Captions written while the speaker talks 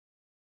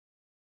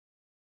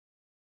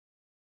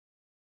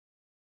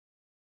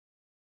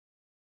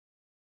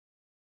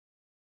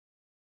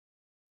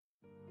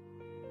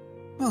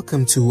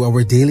Welcome to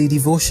our daily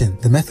devotion.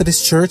 The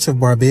Methodist Church of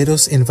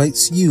Barbados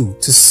invites you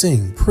to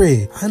sing,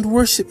 pray, and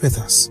worship with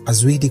us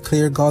as we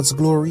declare God's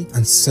glory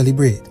and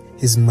celebrate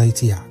His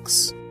mighty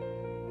acts.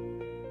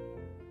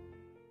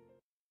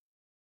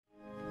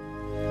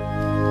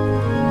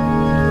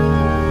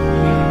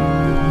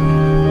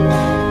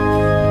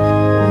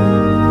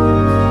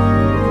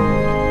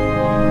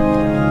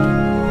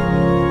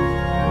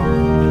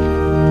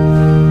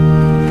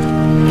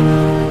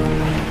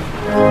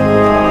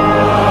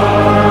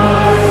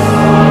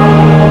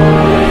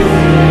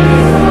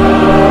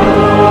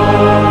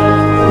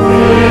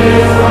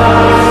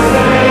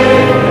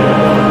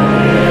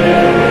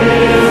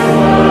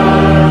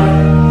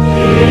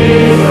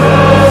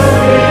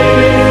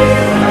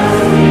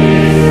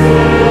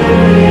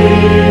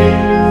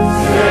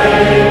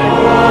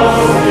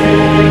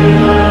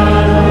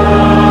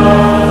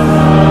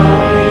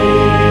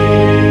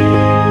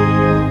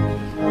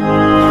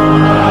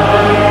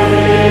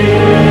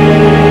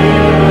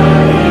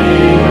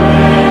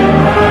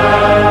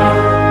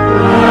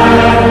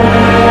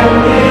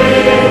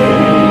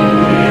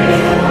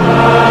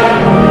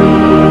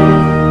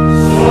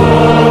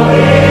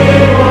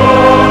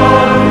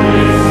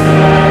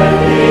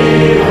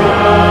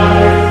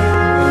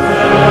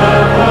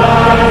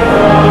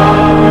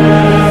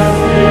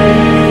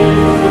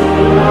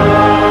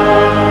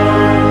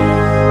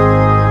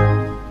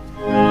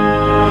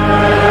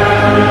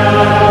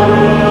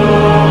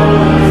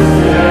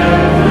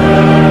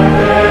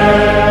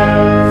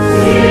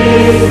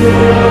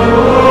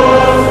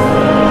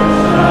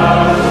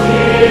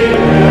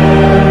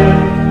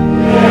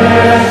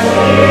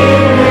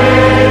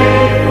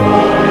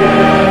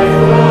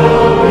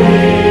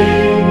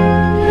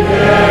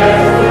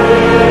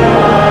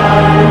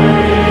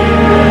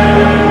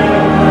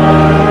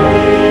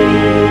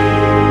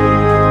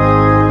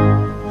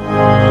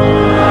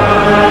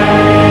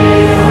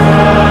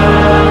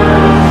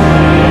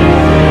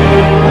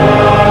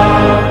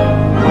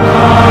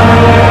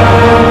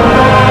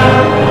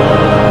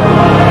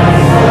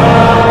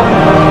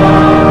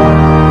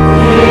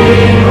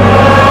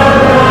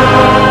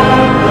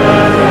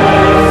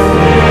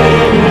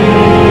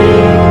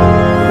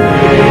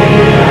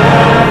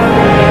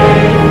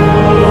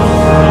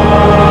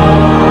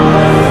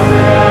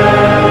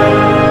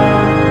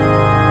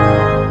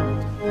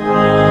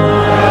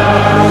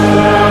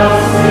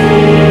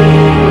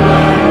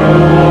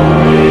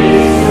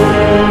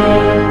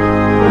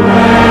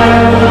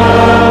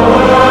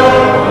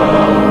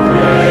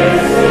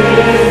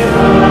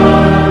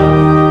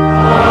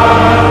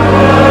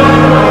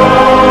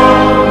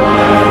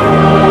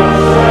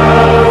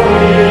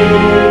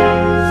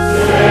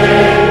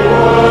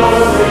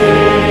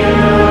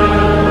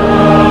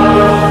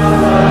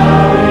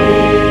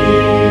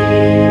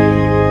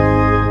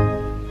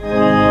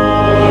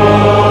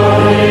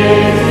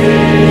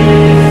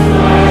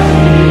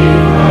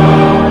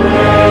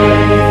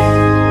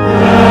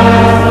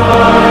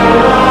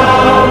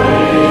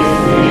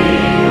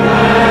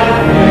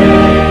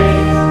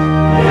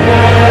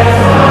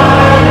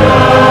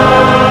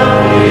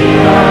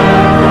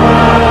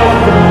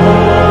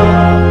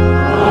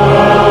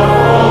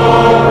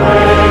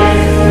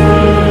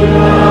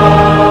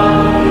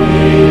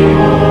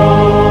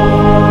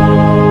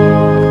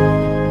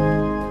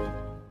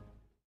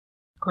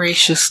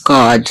 Gracious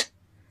God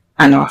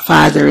and our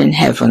Father in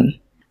heaven,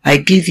 I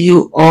give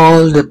you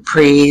all the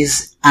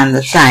praise and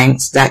the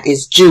thanks that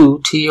is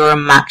due to your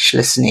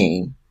matchless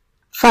name.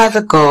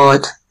 Father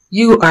God,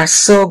 you are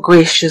so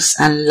gracious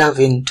and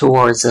loving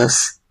towards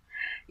us,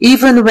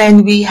 even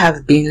when we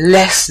have been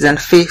less than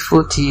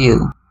faithful to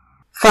you.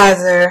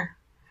 Father,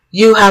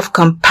 you have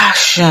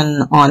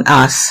compassion on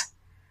us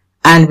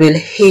and will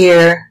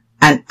hear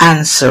and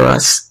answer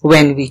us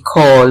when we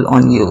call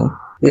on you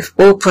with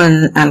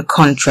open and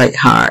contrite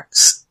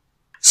hearts.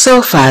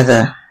 So,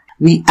 Father,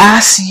 we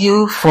ask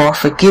you for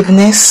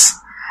forgiveness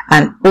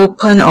and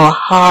open our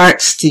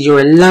hearts to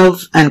your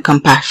love and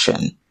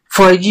compassion.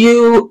 For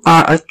you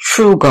are a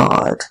true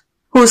God,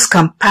 whose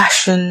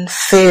compassion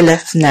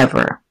faileth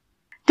never.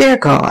 Dear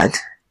God,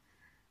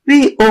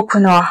 we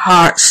open our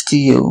hearts to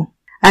you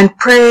and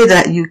pray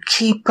that you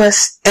keep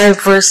us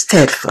ever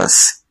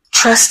steadfast,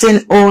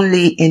 trusting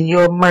only in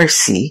your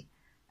mercy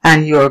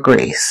and your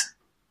grace.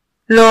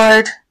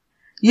 Lord,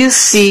 you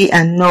see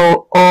and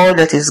know all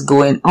that is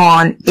going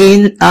on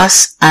in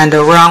us and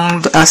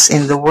around us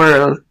in the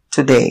world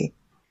today.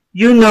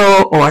 You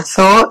know our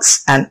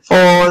thoughts and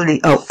all the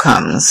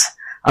outcomes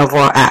of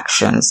our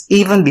actions,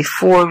 even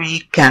before we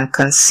can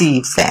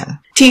conceive them.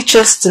 Teach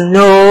us to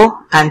know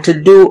and to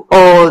do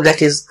all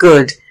that is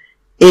good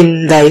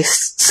in thy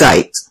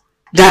sight,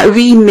 that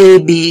we may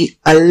be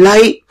a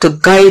light to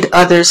guide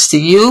others to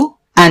you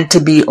and to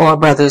be our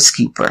brother's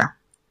keeper.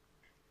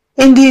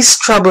 In these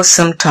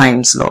troublesome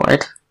times,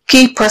 Lord,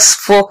 keep us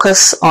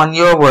focused on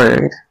your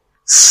word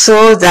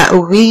so that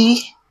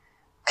we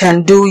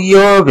can do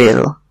your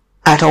will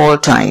at all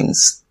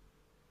times.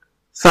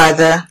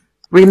 Father,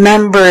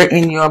 remember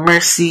in your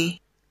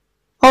mercy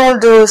all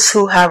those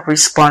who have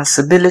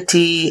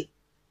responsibility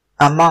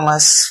among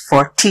us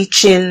for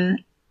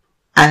teaching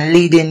and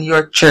leading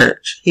your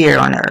church here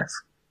on earth.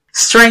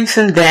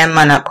 Strengthen them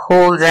and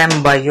uphold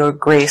them by your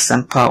grace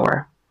and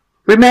power.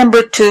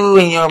 Remember too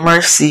in your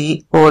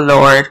mercy, O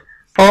Lord,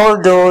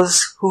 all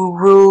those who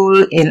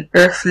rule in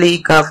earthly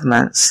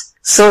governments,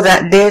 so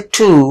that they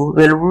too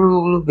will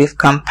rule with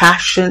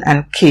compassion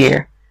and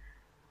care,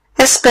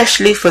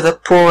 especially for the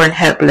poor and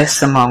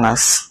helpless among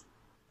us.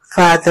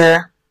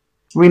 Father,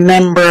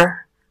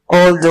 remember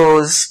all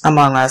those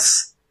among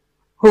us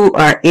who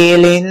are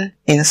ailing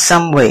in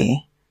some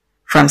way,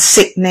 from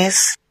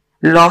sickness,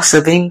 loss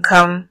of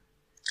income,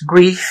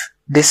 grief,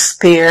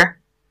 despair.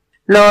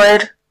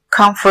 Lord,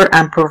 comfort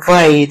and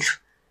provide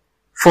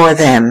for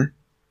them.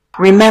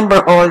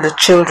 Remember all the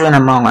children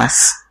among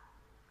us.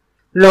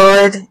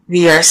 Lord,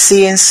 we are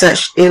seeing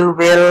such ill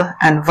will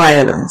and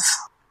violence.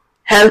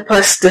 Help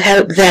us to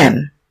help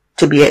them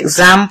to be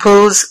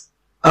examples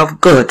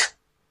of good.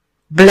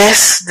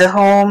 Bless the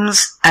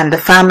homes and the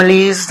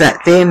families that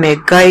they may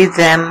guide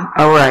them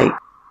aright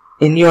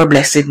in your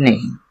blessed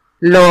name.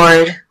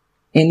 Lord,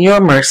 in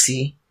your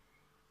mercy,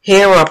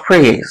 hear our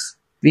prayers,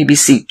 we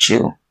beseech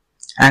you,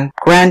 and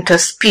grant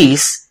us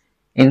peace.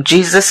 In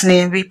Jesus'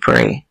 name we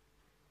pray.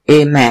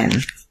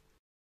 Amen.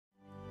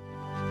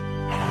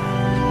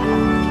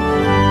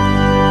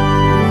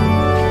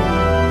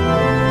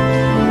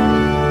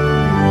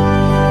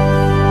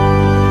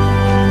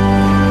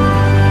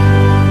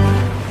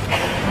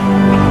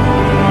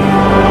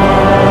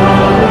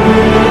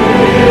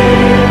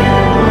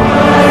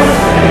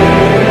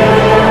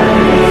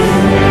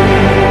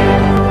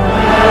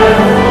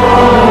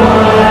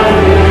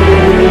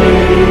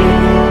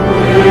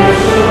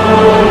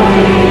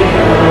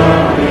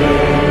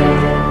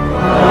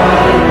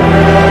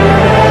 Amen.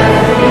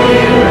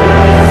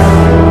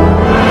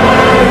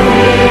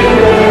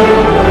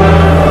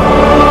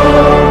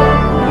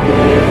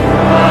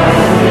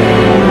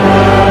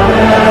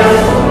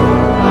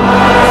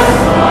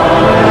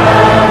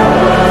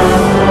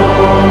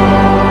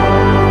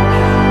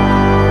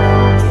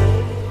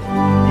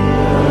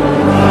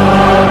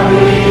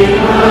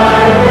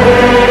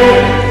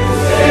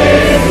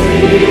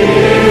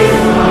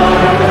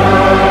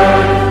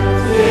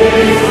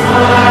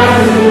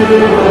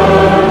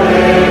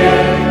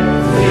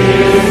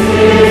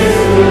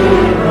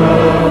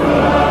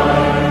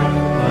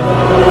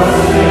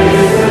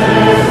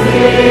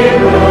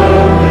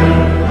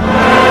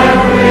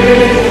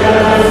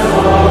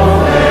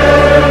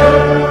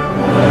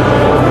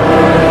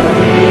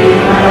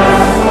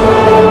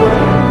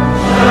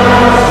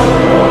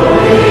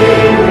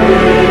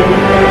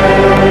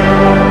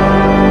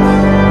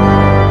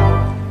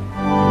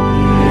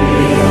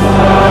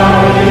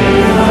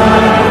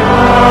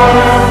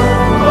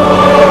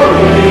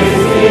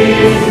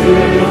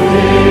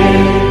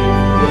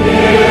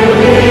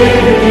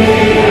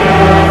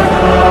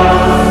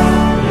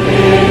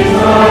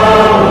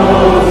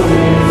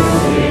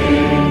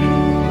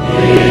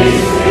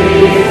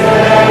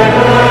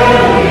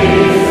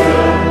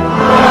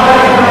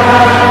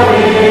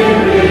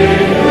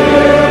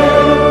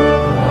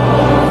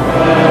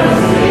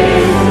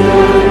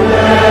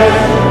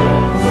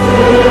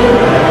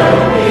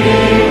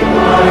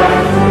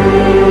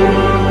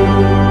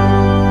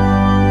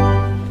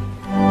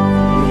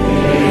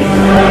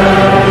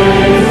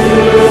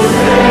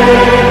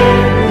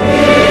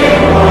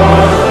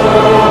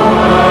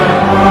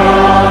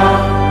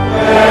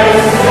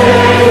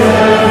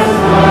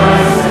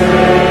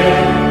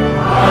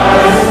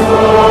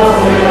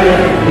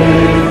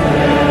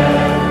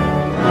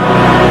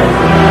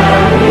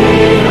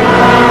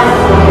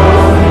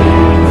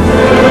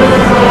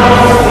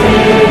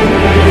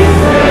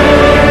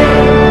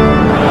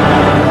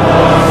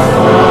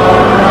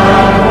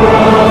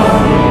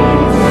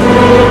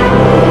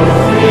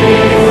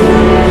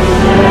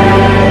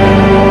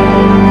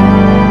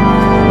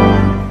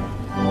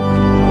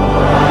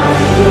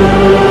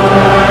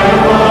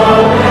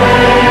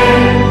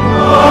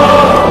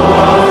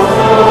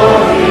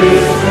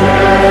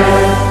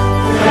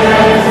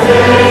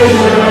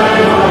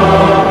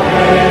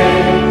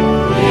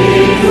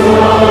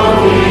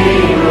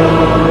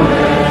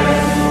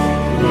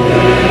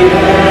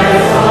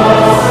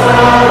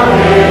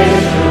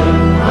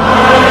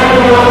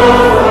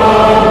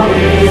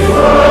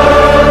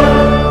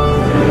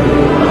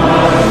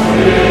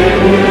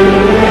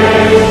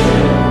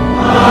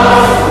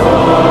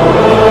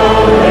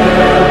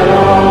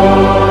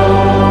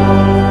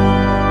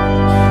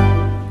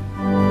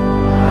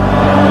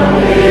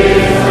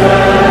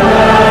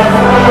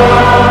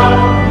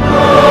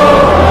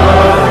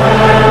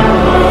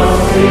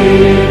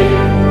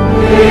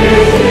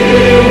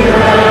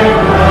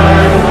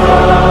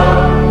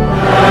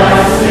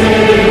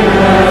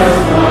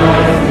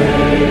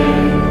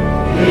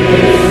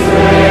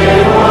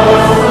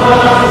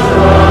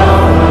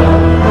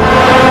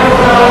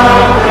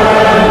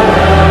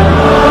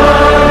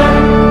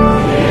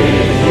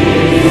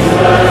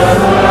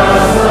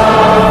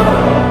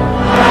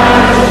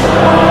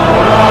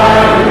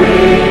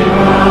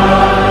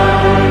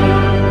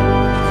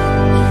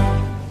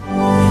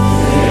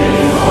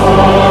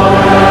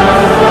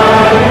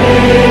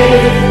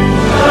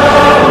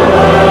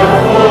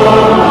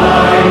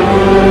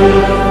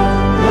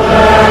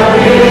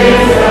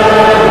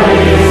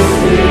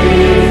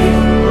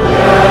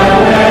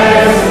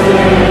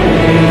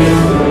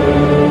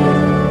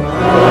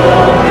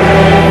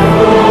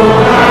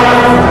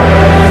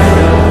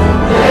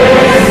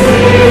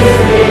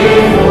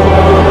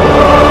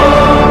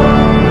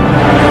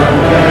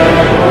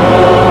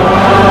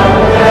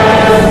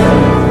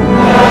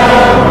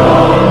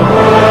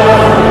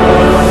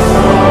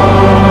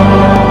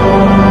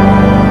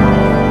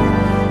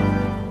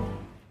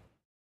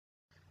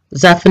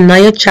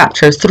 Zephaniah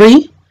chapter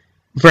 3,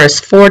 verse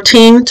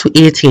 14 to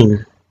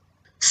 18.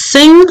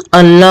 Sing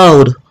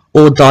aloud,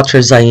 O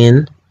daughter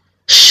Zion.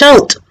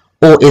 Shout,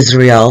 O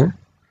Israel.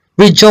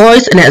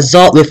 Rejoice and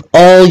exult with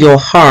all your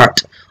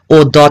heart,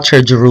 O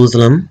daughter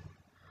Jerusalem.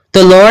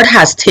 The Lord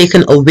has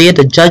taken away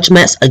the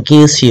judgments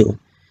against you.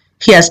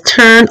 He has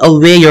turned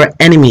away your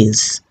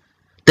enemies.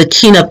 The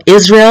King of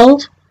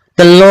Israel,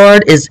 the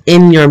Lord is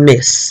in your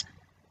midst.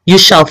 You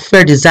shall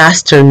fear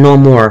disaster no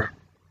more.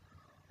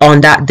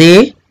 On that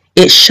day,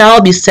 it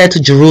shall be said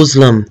to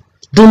Jerusalem,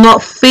 do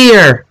not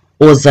fear,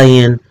 O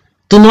Zion.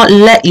 Do not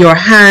let your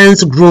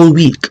hands grow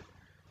weak.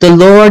 The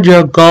Lord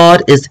your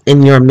God is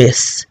in your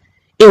midst,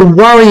 a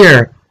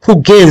warrior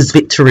who gives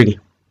victory.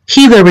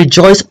 He will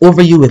rejoice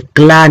over you with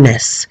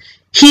gladness.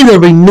 He will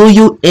renew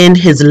you in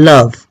his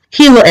love.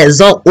 He will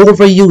exult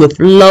over you with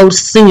loud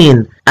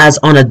singing as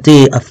on a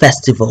day of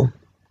festival.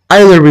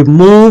 I will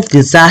remove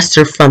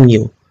disaster from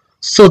you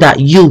so that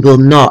you will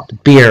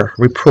not bear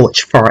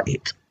reproach for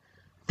it.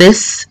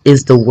 This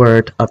is the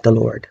word of the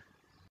Lord.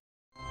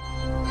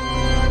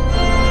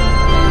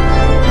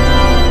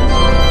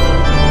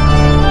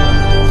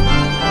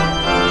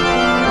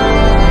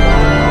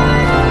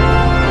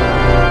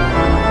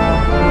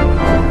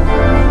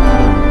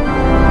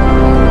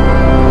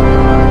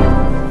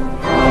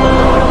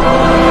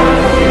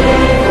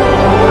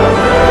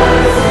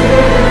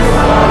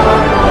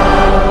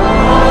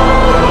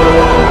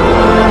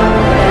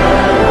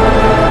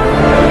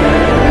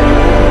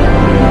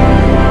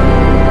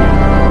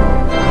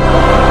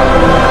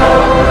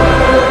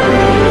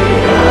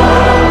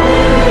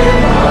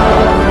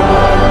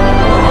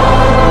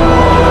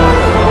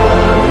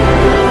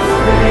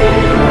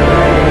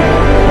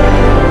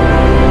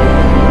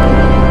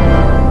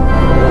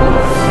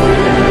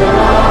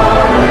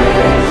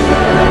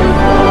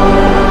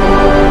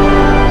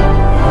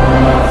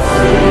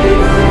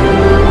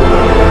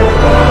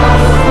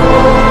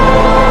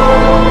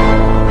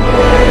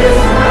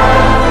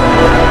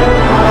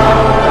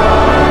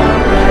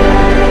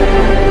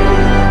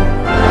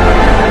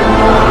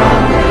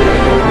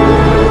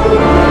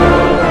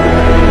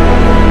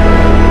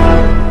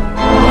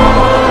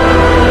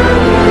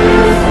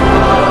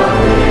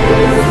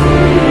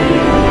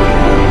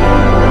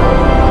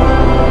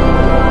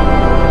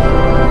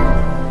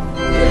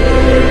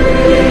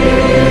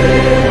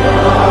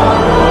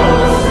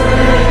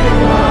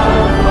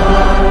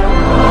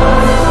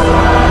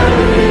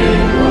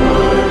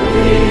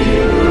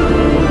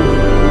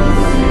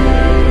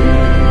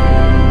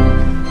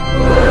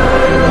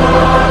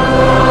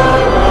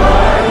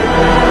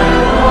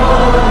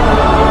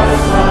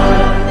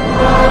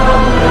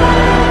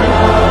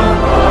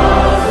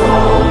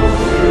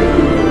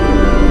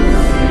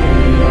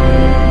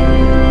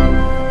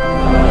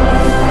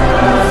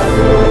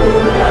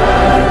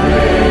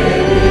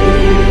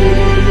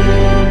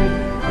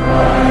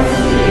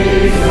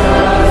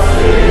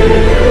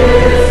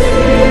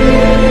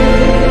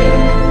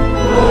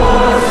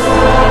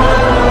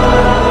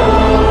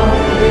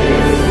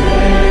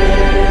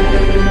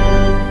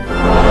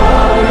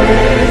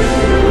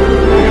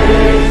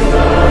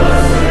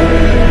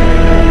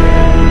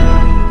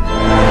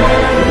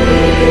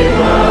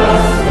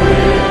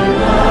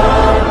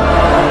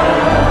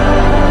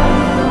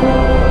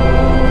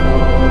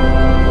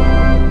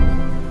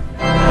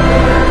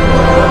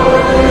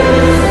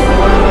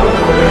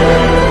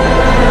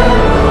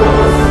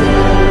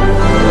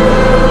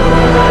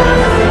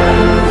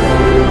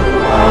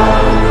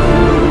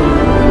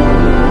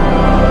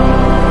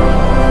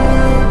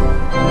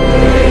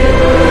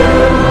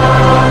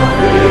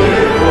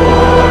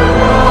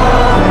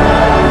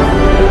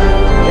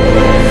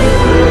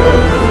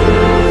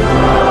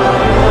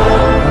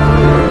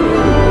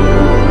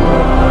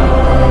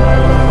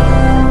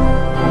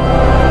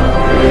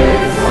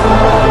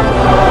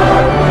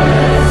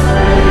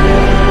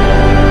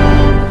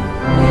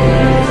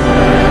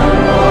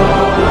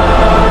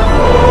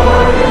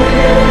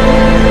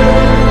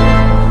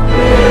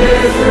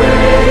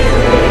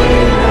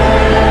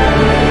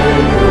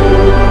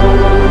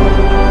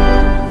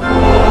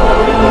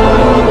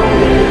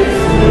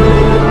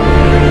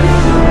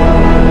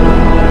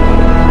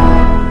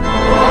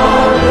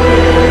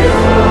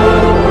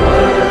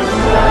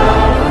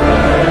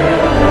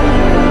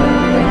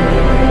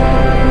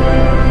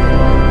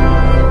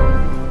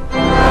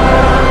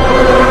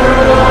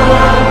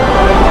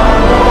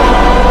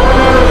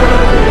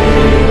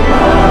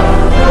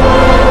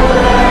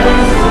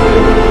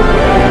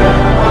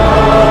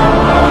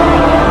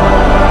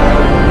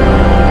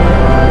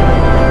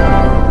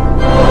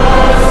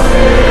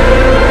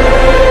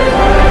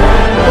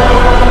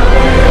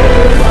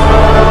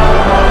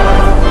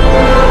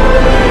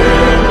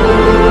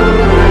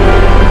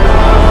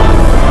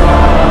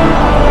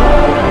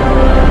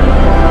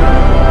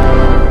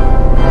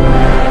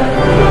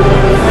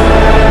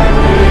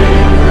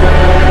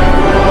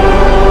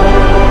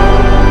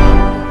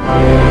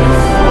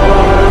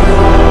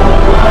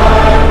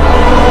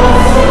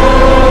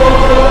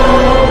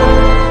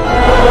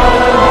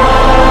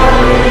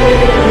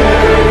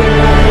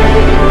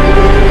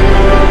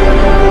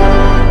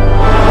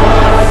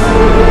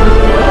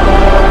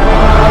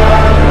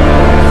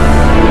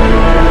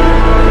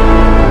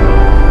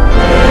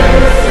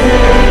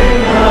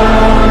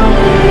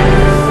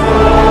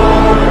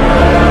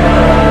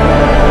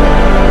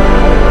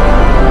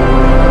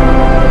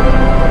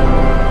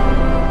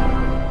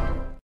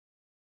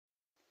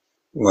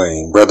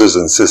 My brothers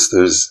and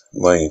sisters,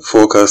 my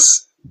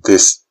focus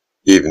this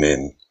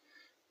evening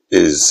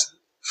is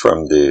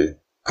from the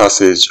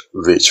passage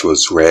which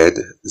was read,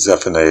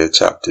 Zephaniah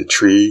chapter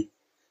 3,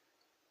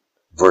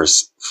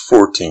 verse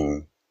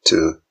 14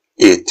 to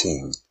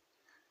 18.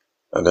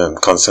 And I'm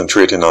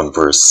concentrating on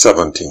verse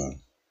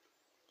 17.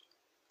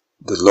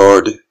 The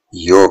Lord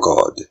your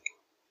God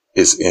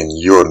is in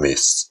your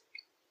midst,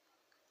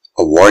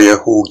 a warrior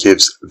who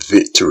gives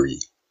victory.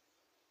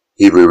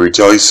 He will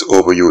rejoice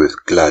over you with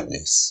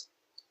gladness.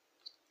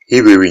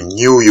 He will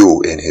renew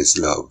you in his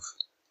love.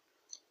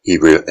 He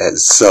will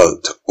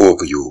exult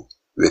over you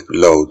with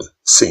loud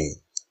singing.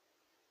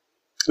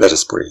 Let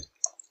us pray.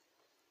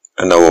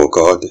 And now, O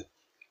God,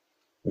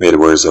 may the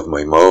words of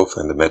my mouth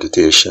and the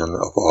meditation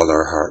of all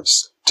our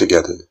hearts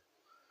together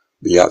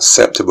be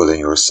acceptable in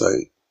your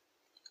sight,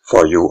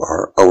 for you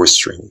are our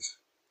strength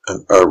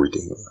and our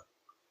Redeemer.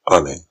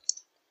 Amen.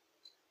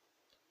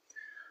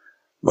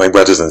 My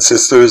brothers and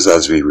sisters,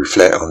 as we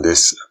reflect on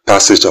this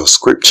passage of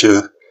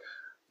Scripture,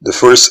 the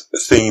first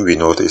thing we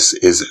notice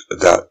is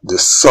that the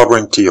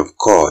sovereignty of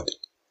God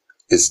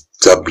is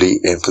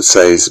doubly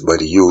emphasized by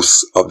the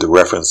use of the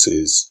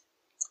references,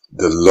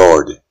 the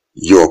Lord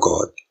your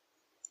God.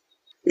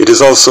 It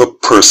is also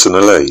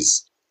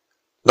personalized.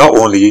 Not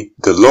only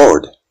the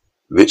Lord,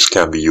 which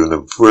can be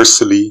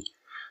universally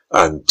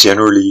and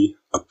generally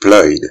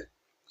applied,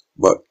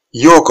 but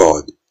your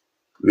God,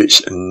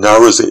 which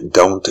narrows it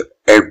down to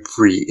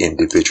every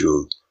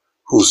individual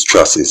whose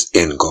trust is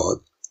in God.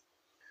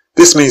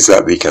 This means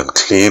that we can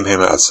claim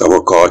him as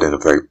our God in a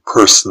very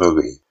personal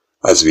way,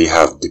 as we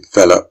have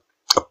developed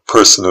a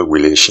personal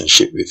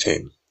relationship with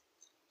him.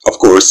 Of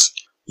course,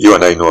 you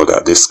and I know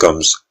that this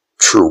comes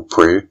through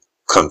prayer,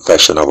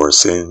 confession of our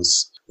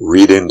sins,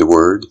 reading the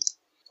word,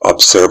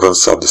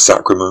 observance of the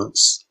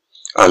sacraments,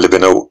 and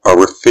living out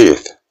our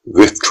faith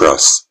with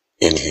trust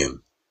in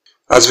him.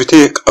 As we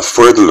take a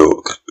further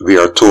look, we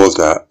are told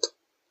that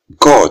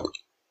God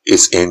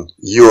is in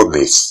your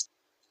midst.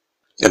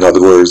 In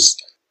other words,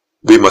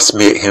 we must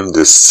make him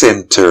the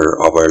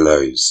center of our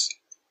lives,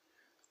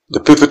 the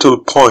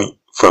pivotal point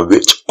from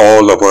which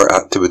all of our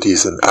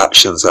activities and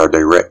actions are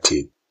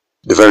directed,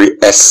 the very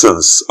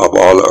essence of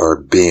all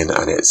our being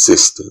and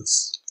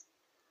existence.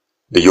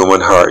 The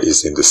human heart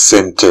is in the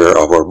center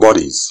of our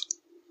bodies.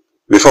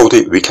 Without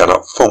it, we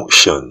cannot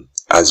function,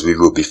 as we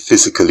will be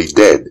physically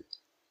dead.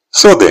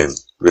 So then,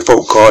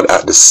 without God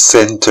at the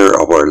center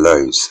of our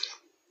lives,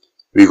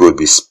 we will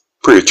be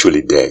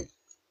spiritually dead.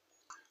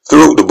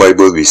 Throughout the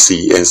Bible, we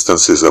see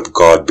instances of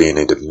God being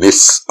in the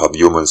midst of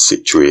human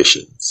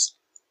situations.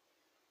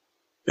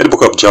 In the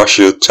book of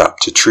Joshua,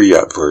 chapter 3,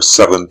 at verse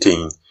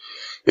 17,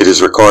 it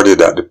is recorded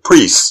that the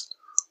priests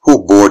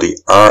who bore the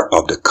ark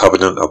of the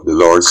covenant of the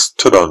Lord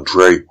stood on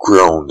dry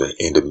ground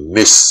in the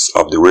midst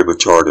of the river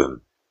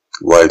Jordan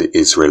while the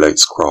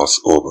Israelites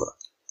crossed over.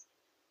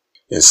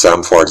 In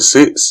Psalm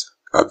 46,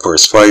 at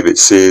verse 5, it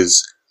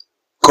says,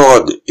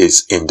 God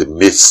is in the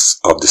midst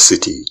of the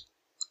city.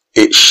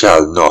 It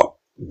shall not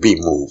be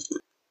moved.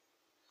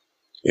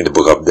 In the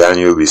book of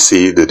Daniel, we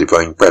see the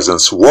divine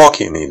presence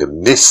walking in the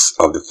midst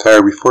of the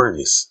fiery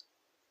furnace.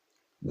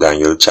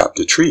 Daniel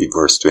chapter 3,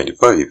 verse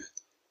 25.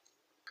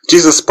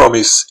 Jesus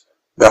promised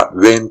that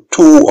when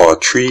 2 or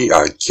 3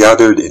 are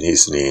gathered in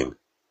his name,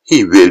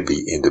 he will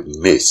be in the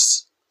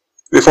midst.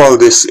 With all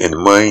this in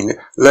mind,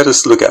 let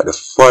us look at the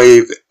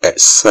 5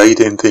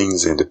 exciting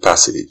things in the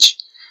passage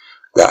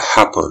that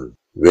happen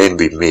when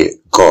we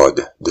make God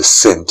the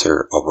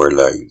center of our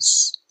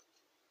lives.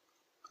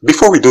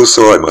 Before we do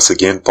so, I must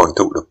again point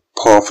out the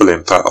powerful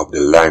impact of the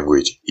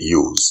language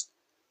used.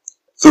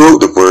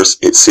 Throughout the verse,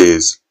 it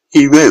says,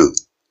 he will.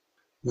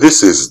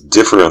 This is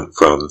different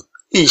from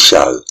he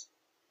shall.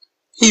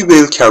 He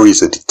will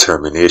carries a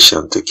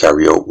determination to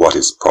carry out what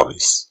is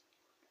promised.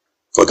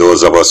 For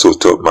those of us who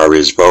took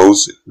marriage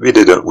vows, we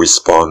didn't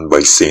respond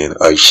by saying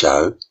I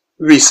shall.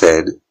 We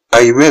said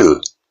I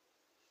will.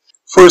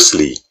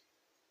 Firstly,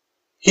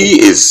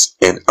 he is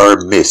in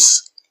our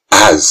midst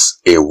as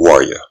a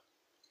warrior.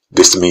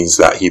 This means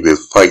that he will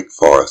fight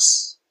for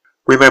us.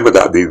 Remember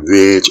that we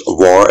wage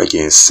war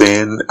against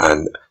sin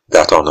and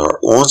that on our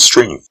own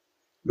strength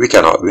we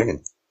cannot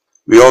win.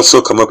 We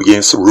also come up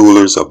against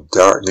rulers of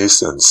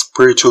darkness and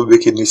spiritual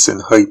wickedness in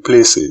high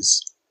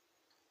places.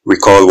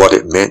 Recall what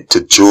it meant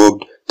to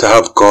Job to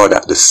have God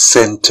at the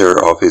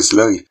center of his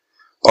life.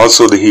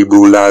 Also the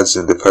Hebrew lads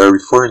in the fiery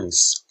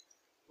furnace.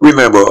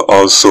 Remember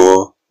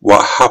also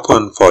what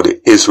happened for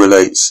the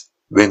Israelites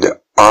when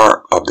the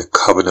Ark of the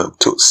Covenant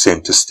took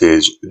center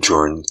stage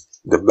during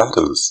the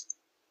battles.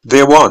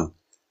 They won,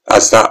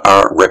 as that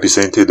ark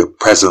represented the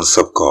presence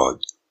of God.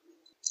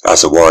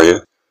 As a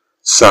warrior,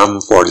 Psalm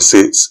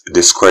 46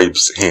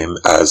 describes him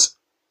as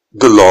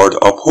the Lord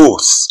of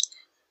hosts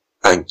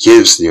and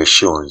gives the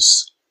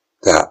assurance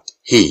that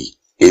he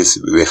is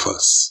with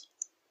us.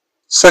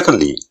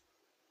 Secondly,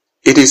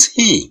 it is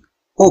he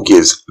who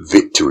gives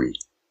victory.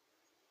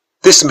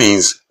 This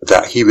means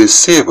that he will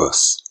save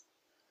us.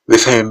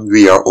 With him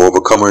we are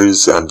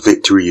overcomers and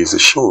victory is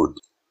assured.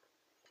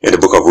 In the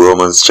book of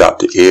Romans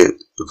chapter 8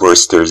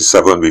 verse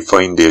 37 we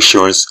find the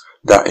assurance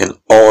that in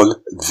all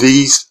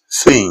these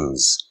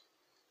things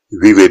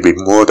we will be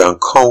more than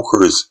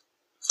conquerors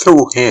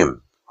through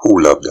him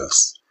who loved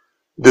us.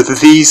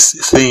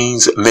 These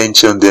things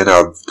mentioned then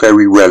are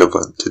very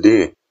relevant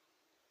today.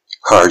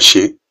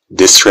 Hardship,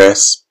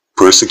 distress,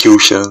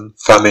 persecution,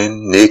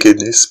 famine,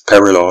 nakedness,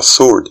 peril or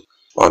sword.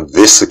 On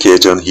this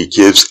occasion he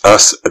gives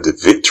us the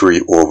victory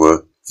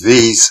over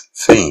these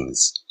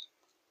things.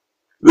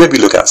 When we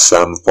look at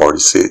Psalm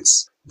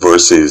 46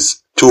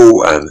 verses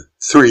 2 and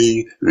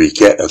 3, we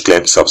get a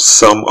glimpse of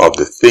some of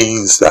the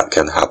things that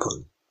can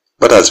happen.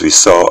 But as we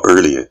saw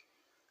earlier,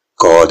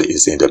 God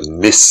is in the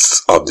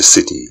midst of the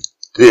city,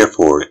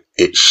 therefore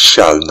it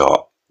shall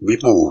not be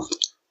moved.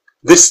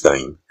 This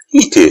time,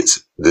 he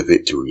takes the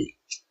victory.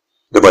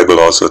 The Bible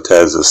also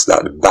tells us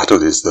that the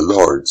battle is the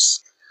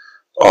Lord's.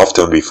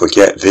 Often we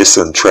forget this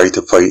and try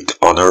to fight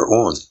on our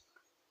own.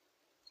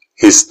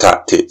 His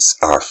tactics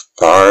are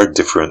far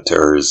different to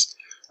ours,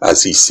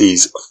 as he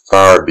sees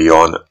far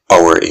beyond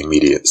our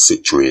immediate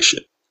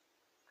situation.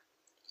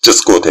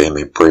 Just go to him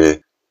in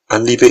prayer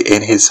and leave it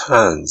in his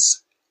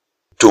hands.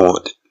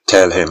 Don't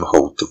tell him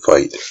how to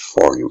fight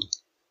for you.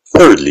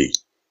 Thirdly,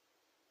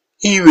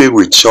 he will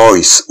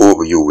rejoice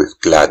over you with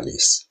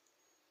gladness.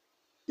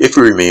 If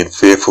we remain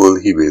faithful,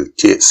 he will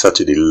take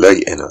such a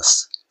delight in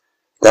us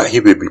that he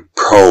will be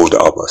proud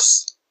of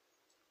us.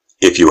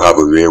 If you have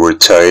a wayward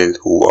child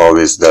who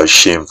always does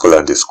shameful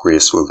and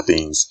disgraceful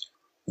things,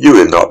 you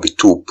will not be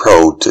too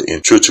proud to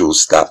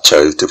introduce that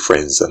child to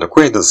friends and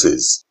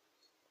acquaintances.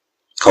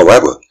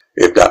 However,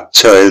 if that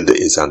child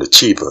is an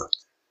achiever,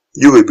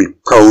 you will be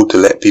proud to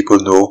let people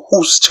know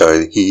whose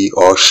child he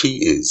or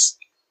she is.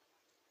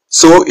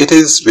 So it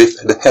is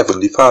with the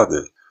Heavenly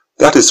Father.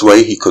 That is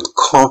why he could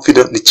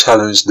confidently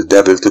challenge the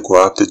devil to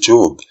go after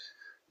Job,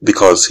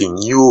 because he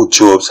knew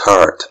Job's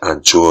heart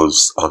and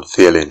Job's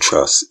unfailing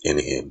trust in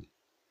him.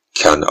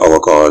 Can our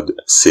God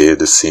say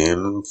the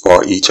same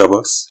for each of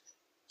us?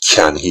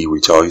 Can he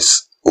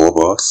rejoice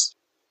over us?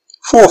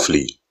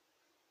 Fourthly,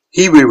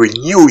 he will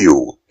renew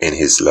you in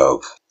his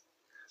love.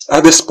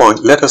 At this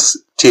point, let us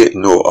take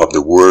note of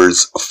the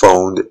words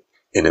found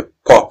in a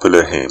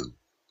popular hymn.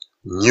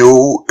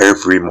 New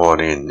every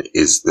morning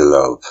is the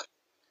love.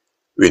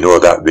 We know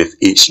that with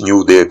each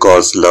new day,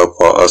 God's love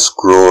for us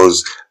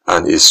grows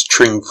and is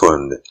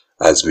strengthened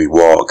as we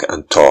walk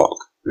and talk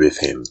with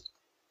him.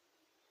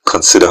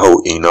 Consider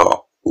how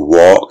Enoch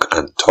walked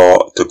and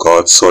talked to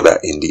God so that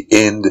in the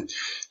end,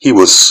 he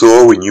was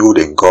so renewed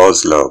in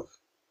God's love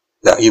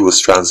that he was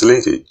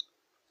translated.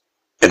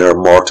 In our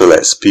mortal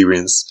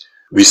experience,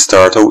 we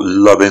start out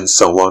loving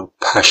someone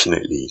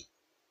passionately,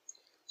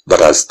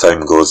 but as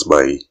time goes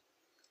by,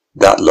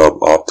 that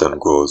love often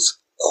grows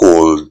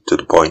cold to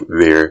the point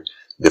where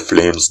the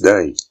flames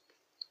die.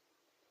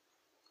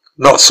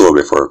 Not so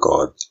with our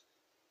God.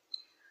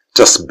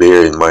 Just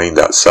bear in mind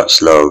that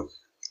such love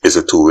is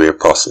a two-way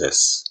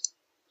process.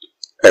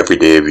 Every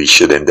day we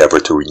should endeavor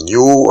to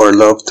renew our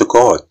love to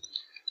God.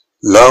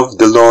 Love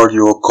the Lord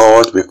your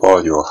God with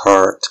all your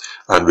heart,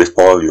 and with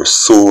all your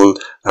soul,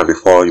 and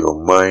with all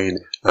your mind,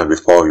 and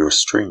with all your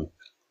strength.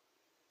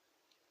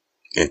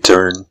 In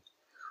turn,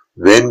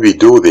 when we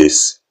do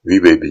this, we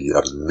will be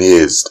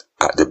amazed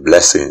at the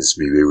blessings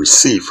we will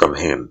receive from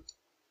him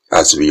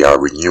as we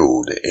are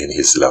renewed in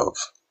his love.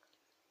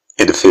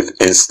 In the fifth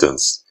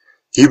instance,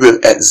 he will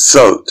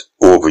exult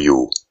over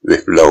you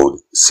with loud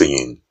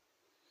singing.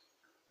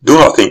 Do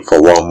not think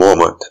for one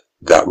moment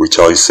that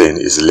rejoicing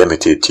is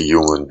limited to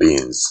human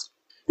beings.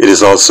 It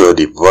is also a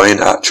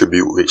divine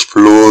attribute which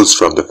flows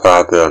from the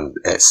Father and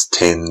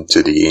extends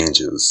to the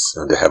angels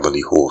and the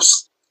heavenly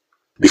hosts.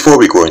 Before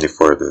we go any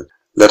further,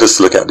 let us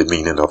look at the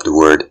meaning of the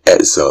word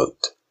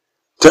exult.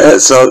 To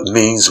exult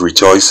means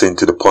rejoicing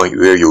to the point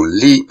where you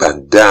leap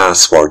and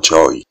dance for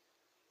joy.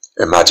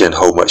 Imagine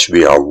how much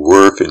we are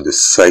worth in the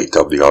sight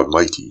of the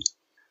Almighty,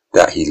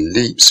 that he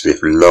leaps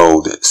with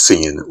loud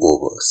singing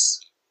over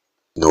us.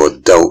 No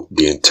doubt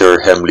the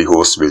entire heavenly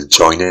host will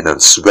join in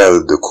and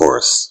swell the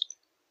chorus.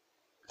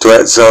 To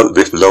exult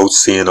with loud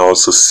singing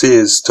also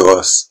says to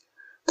us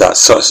that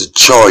such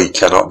joy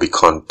cannot be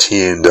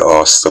contained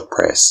or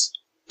suppressed.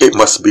 It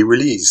must be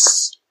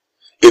released.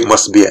 It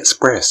must be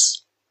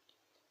expressed.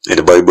 In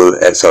the Bible,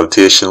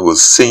 exaltation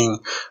was seen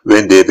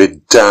when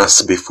David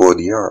danced before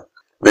the ark,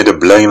 when the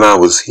blind man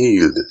was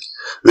healed,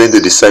 when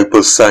the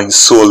disciples sang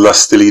so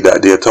lustily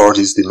that the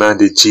authorities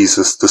demanded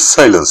Jesus to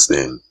silence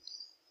them.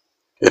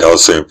 It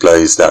also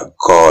implies that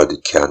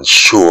God can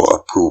show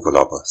approval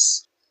of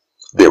us.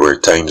 There were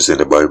times in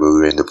the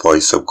Bible when the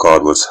voice of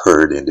God was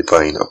heard in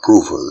divine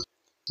approval.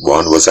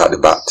 One was at the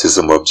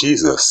baptism of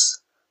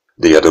Jesus.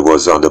 The other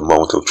was on the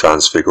Mount of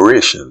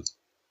Transfiguration.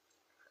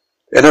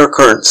 In our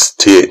current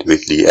state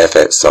with the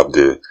effects of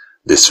the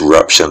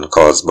disruption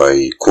caused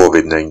by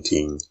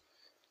COVID-19,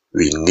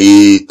 we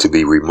need to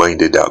be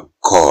reminded that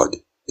God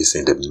is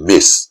in the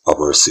midst of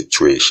our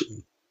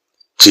situation.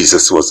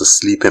 Jesus was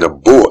asleep in a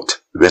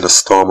boat when a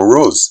storm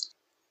arose.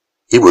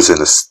 He was in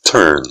the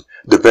stern,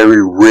 the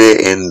very rear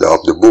end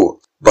of the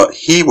boat, but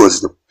he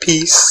was the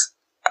peace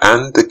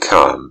and the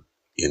calm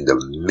in the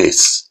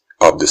midst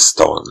of the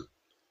storm.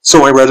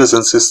 So my brothers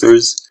and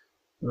sisters,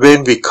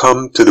 when we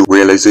come to the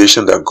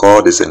realization that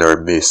God is in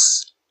our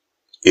midst,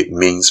 it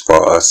means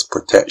for us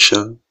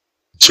protection,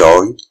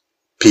 joy,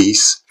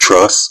 peace,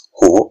 trust,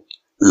 hope,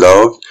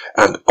 love,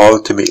 and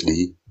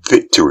ultimately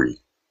victory.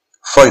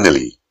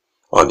 Finally,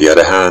 on the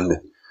other hand,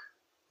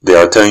 there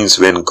are times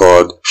when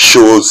God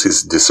shows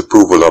his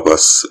disapproval of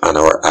us and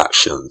our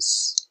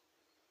actions.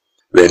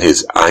 When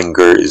his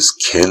anger is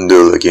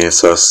kindled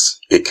against us,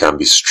 it can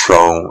be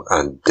strong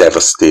and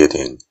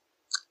devastating,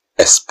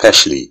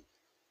 especially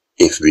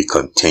if we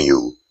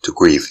continue to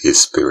grieve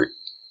his spirit.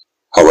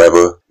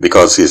 However,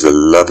 because he is a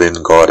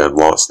loving God and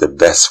wants the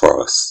best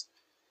for us,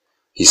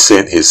 he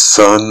sent his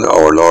Son,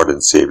 our Lord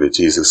and Savior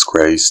Jesus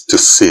Christ, to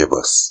save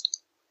us.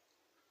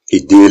 He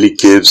daily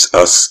gives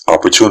us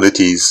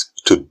opportunities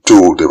to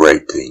do the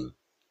right thing.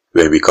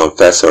 When we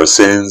confess our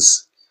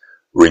sins,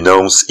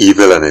 renounce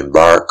evil and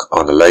embark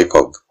on a life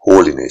of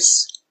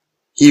holiness,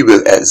 he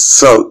will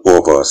exult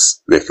over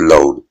us with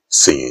loud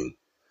singing.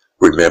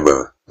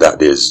 Remember that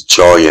there is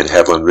joy in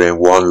heaven when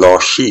one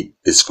lost sheep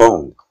is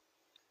found.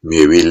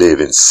 May we live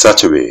in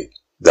such a way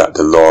that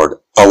the Lord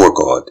our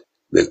God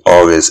will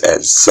always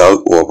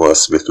exult over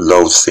us with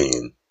loud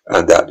singing,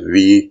 and that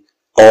we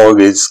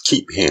always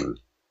keep him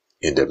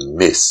in the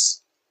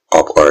midst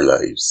of our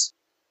lives.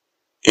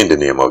 In the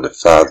name of the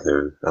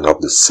Father, and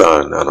of the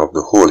Son, and of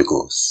the Holy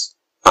Ghost.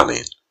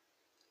 Amen.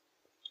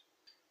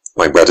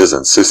 My brothers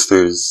and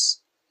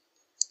sisters,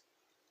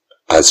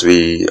 as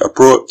we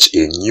approach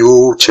a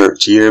new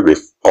church year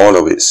with all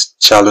of its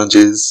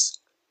challenges,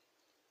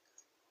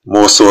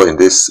 more so in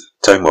this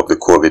time of the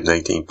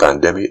COVID-19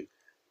 pandemic,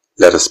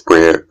 let us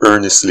pray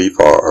earnestly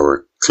for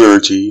our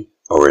clergy,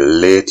 our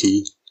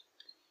laity,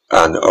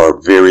 and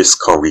our various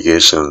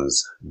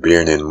congregations,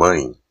 bearing in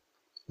mind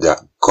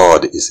that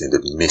God is in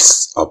the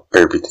midst of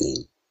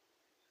everything.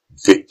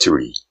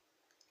 Victory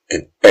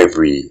in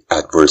every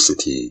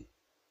adversity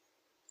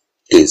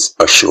is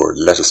assured.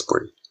 Let us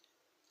pray.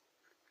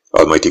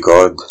 Almighty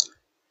God,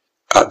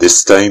 at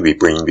this time we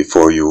bring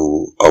before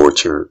you our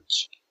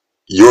church,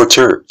 your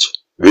church,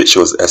 which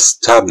was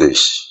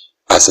established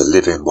as a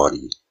living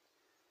body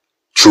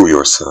through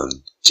your Son,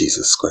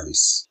 Jesus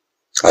Christ.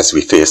 As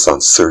we face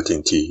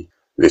uncertainty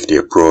with the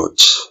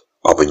approach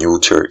of a new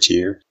church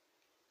year,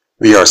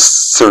 we are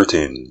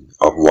certain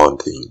of one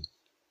thing,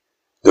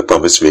 the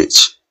promise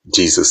which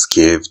Jesus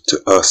gave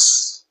to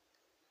us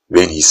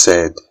when he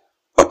said,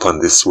 "Upon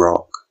this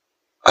rock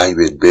I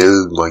will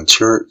build my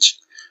church,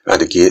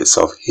 and the gates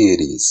of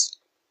Hades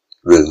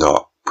will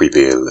not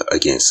prevail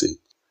against it."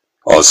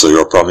 Also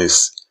your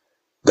promise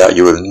that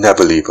you will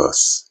never leave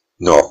us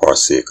nor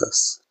forsake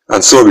us.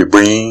 And so we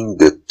bring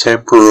the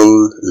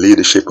temporal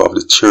leadership of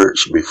the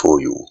church before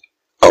you,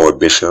 our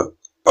bishop,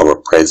 our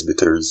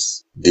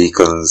presbyters,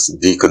 deacons,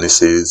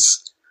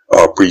 deaconesses,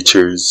 our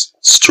preachers,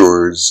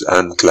 stewards,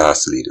 and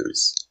class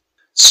leaders.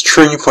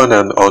 Strengthen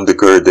and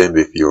undergird them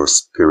with your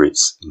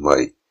Spirit's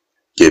might.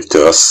 Give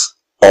to us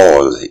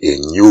all a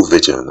new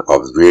vision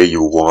of where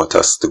you want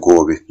us to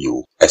go with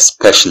you,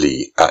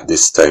 especially at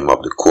this time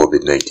of the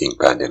COVID-19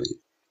 pandemic.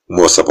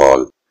 Most of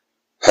all,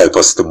 help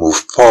us to move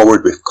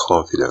forward with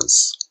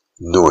confidence,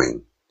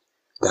 knowing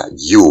that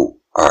you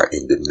are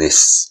in the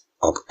midst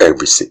of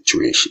every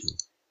situation.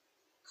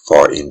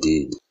 For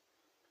indeed,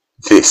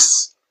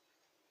 this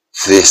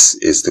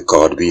is the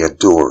God we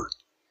adore,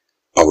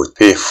 our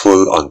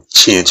faithful,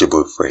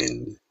 unchangeable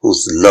friend,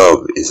 whose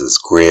love is as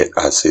great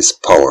as his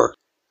power,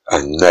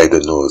 and neither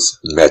knows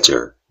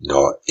measure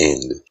nor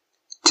end.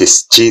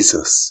 'Tis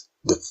Jesus,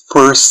 the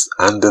first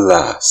and the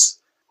last,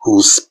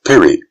 whose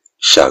Spirit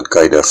shall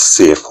guide us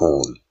safe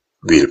home.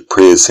 We'll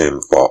praise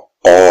him for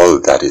all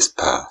that is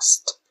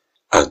past,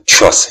 and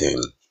trust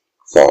him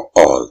for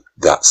all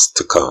that's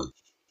to come.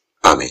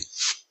 Amen.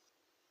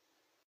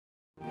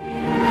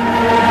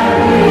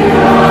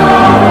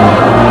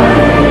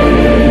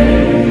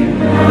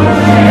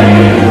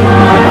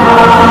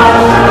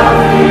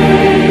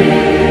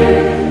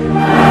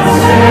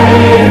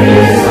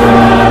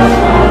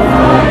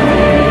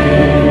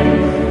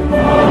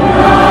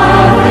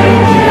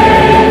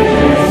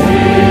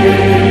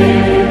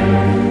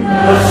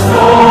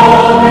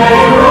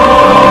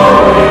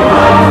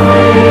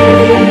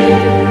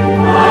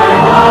 My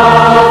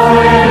heart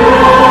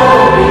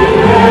will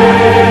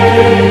be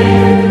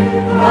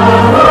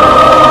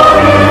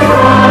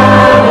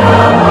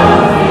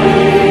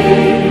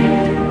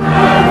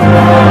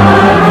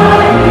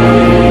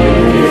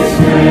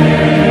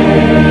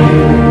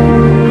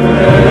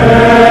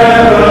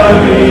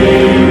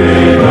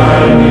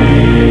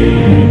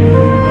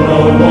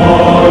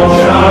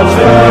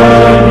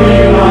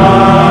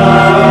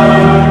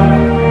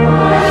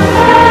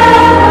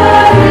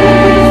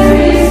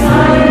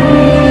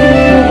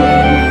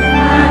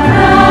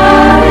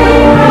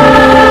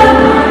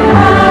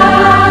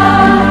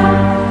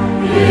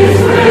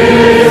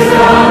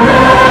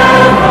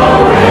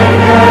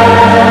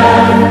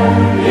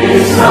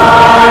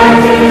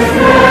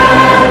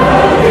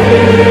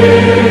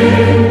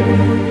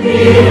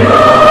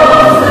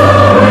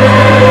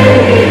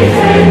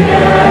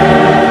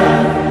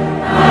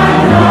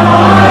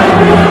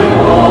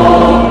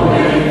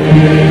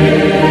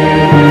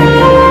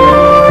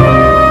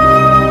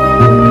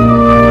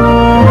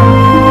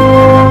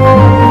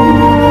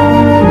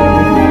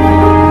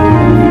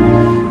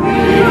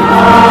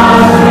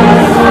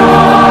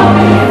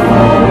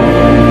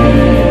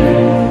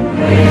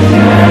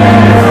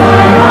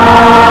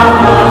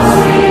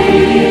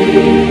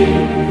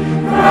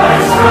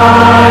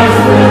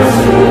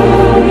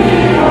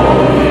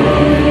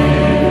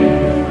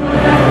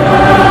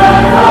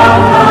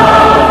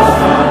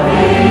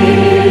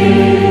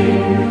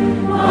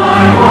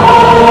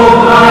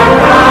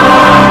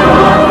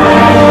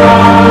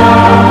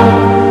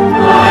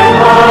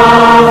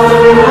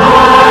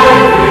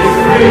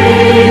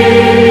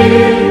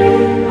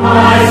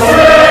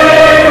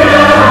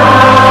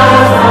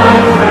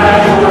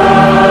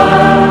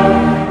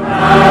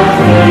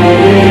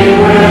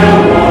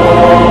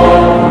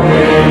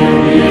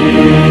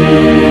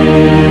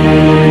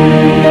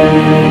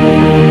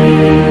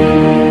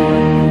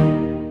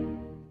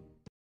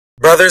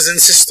Brothers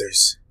and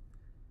sisters,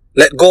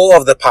 let go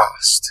of the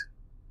past.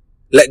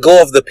 Let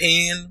go of the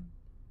pain.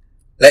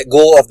 Let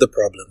go of the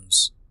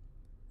problems.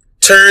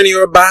 Turn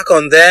your back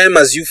on them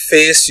as you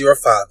face your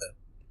Father.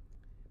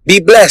 Be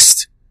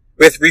blessed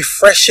with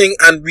refreshing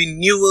and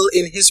renewal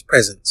in His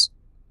presence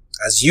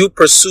as you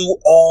pursue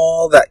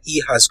all that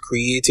He has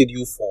created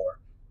you for.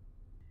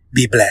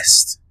 Be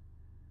blessed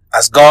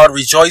as God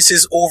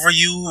rejoices over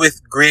you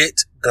with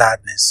great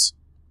gladness.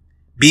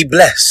 Be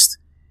blessed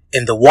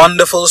in the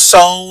wonderful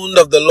sound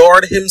of the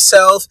Lord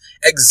Himself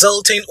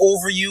exulting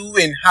over you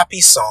in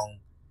happy song.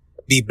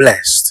 Be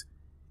blessed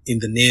in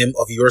the name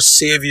of your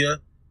Savior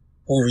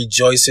who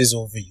rejoices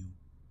over you.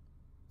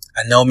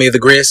 And now may the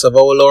grace of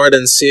our Lord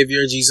and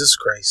Savior Jesus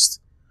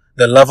Christ,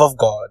 the love of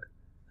God,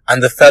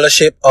 and the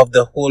fellowship of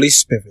the Holy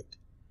Spirit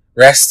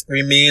rest,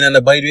 remain, and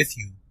abide with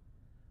you,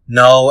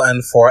 now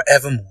and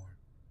forevermore.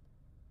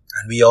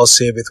 And we all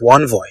say with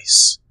one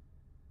voice,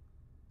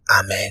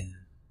 Amen.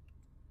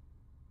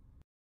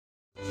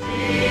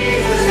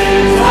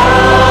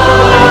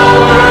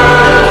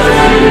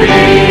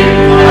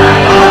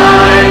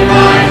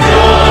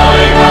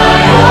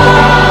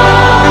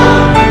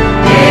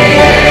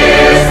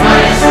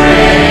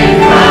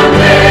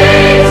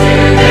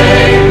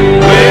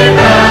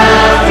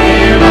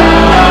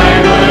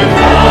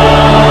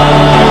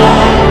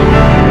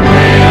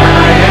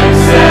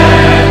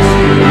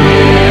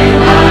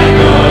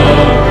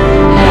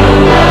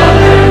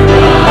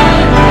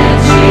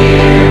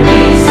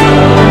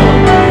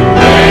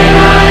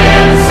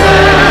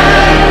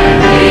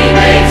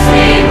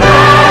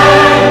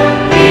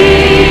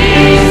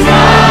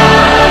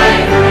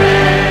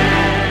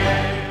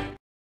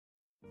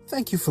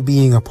 Thank you for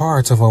being a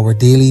part of our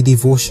daily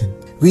devotion.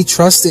 We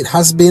trust it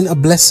has been a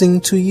blessing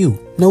to you.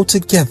 Now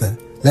together,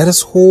 let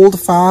us hold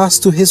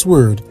fast to His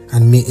word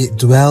and may it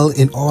dwell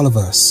in all of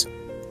us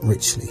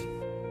richly.